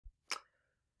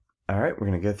All right, we're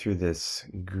going to go through this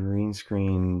green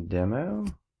screen demo.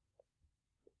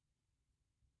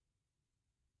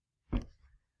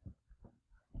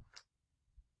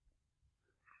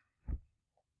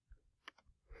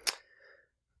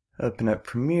 Open up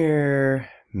Premiere,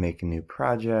 make a new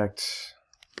project.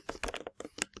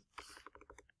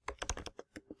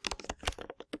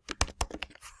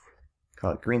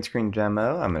 Call it green screen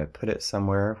demo. I'm going to put it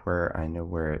somewhere where I know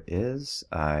where it is.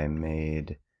 I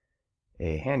made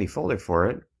a handy folder for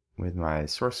it with my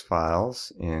source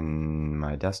files in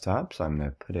my desktop, so I'm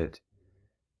going to put it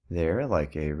there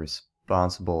like a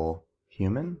responsible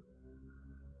human.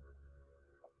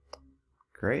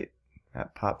 Great,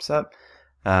 that pops up.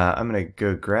 I'm going to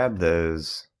go grab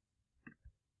those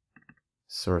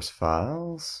source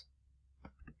files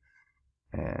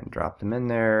and drop them in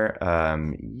there.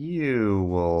 You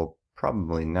will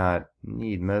probably not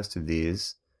need most of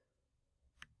these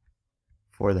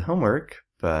for the homework,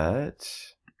 but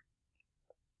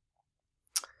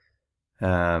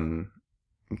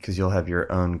because you'll have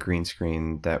your own green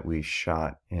screen that we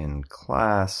shot in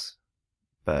class.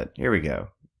 But here we go.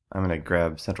 I'm going to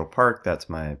grab Central Park, that's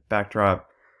my backdrop,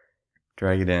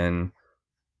 drag it in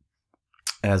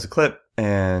as a clip,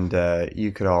 and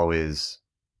you could always,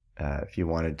 if you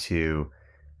wanted to,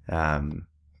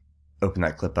 open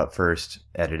that clip up first,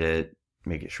 edit it,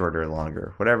 make it shorter,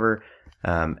 longer, whatever,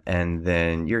 and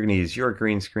then you're going to use your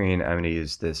green screen. I'm going to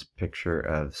use this picture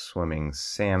of swimming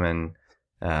salmon.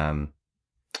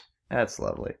 That's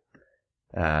lovely.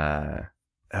 Oh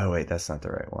wait, that's not the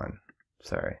right one.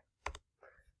 Sorry.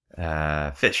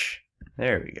 Fish.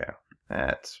 There we go.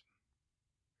 That's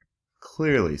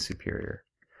clearly superior.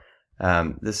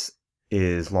 This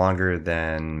is longer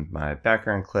than my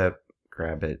background clip.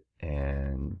 Grab it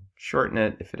and shorten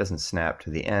it. If it doesn't snap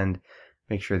to the end,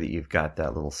 make sure that you've got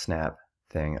that little snap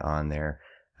thing on there.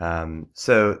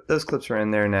 So those clips are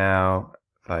in there now.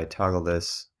 If I toggle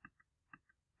this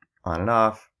on and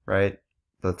off, right?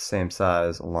 Both the same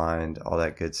size, aligned, all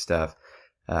that good stuff.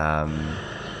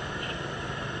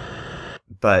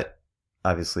 But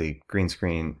obviously green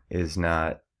screen is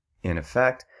not in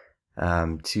effect.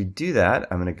 To do that,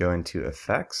 I'm going to go into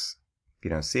Effects. If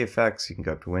you don't see Effects, you can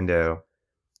go up to Window,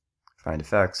 find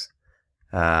Effects,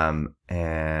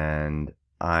 and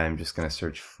I'm just going to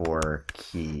search for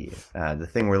Key. The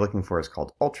thing we're looking for is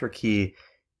called Ultra Key.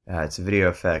 It's a video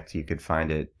effect. You could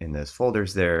find it in those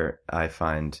folders there. I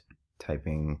find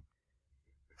typing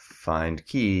Find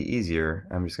Key easier.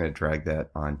 I'm just going to drag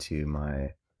that onto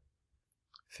my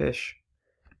fish.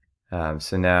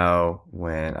 So now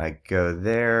when I go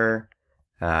there,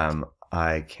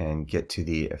 I can get to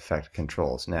the effect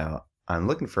controls. Now I'm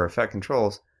looking for effect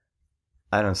controls.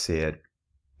 I don't see it.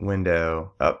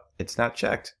 Window. Oh, it's not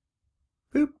checked.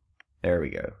 Boop. There we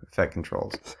go. Effect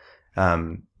controls.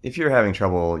 If you're having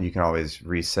trouble, you can always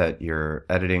reset your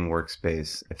editing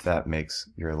workspace if that makes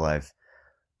your life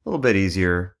a little bit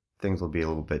easier. Things will be a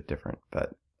little bit different,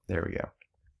 but there we go.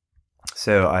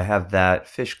 So I have that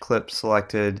fish clip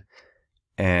selected,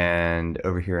 and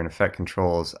over here in Effect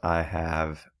Controls, I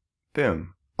have,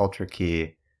 boom, Ultra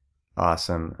Key.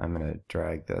 Awesome. I'm going to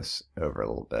drag this over a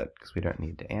little bit because we don't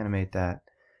need to animate that.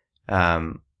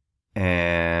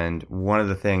 And one of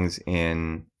the things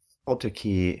in Ultra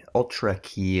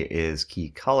Key is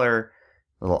Key Color.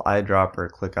 Little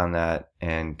eyedropper, click on that,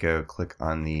 and go click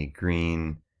on the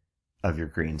green of your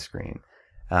green screen.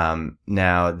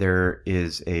 Now there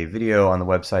is a video on the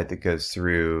website that goes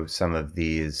through some of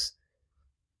these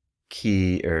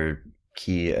key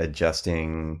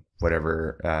adjusting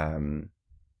whatever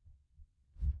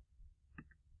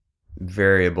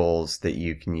variables that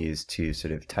you can use to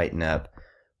sort of tighten up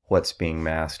what's being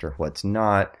masked or what's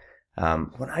not.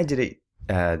 When I did it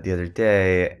the other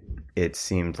day, it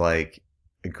seemed like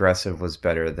aggressive was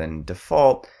better than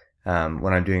default.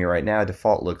 When I'm doing it right now,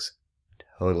 default looks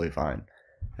totally fine.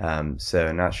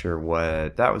 So not sure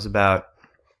what that was about.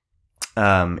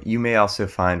 You may also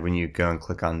find when you go and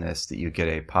click on this that you get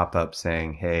a pop-up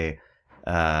saying, hey,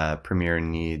 Premiere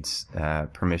needs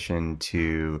permission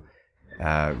to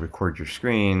record your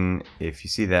screen. If you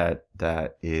see that,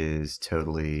 that is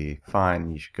totally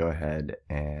fine. You should go ahead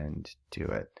and do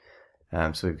it.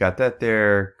 So we've got that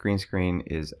there. Green screen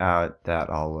is out. That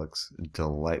all looks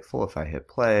delightful. If I hit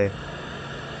play,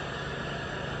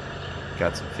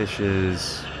 got some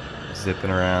fishes zipping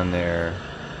around there.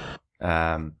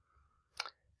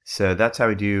 So that's how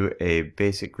we do a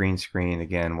basic green screen.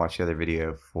 Again, watch the other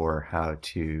video for how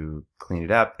to clean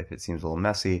it up if it seems a little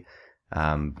messy.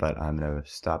 But I'm going to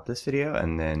stop this video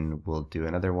and then we'll do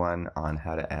another one on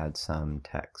how to add some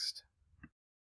text.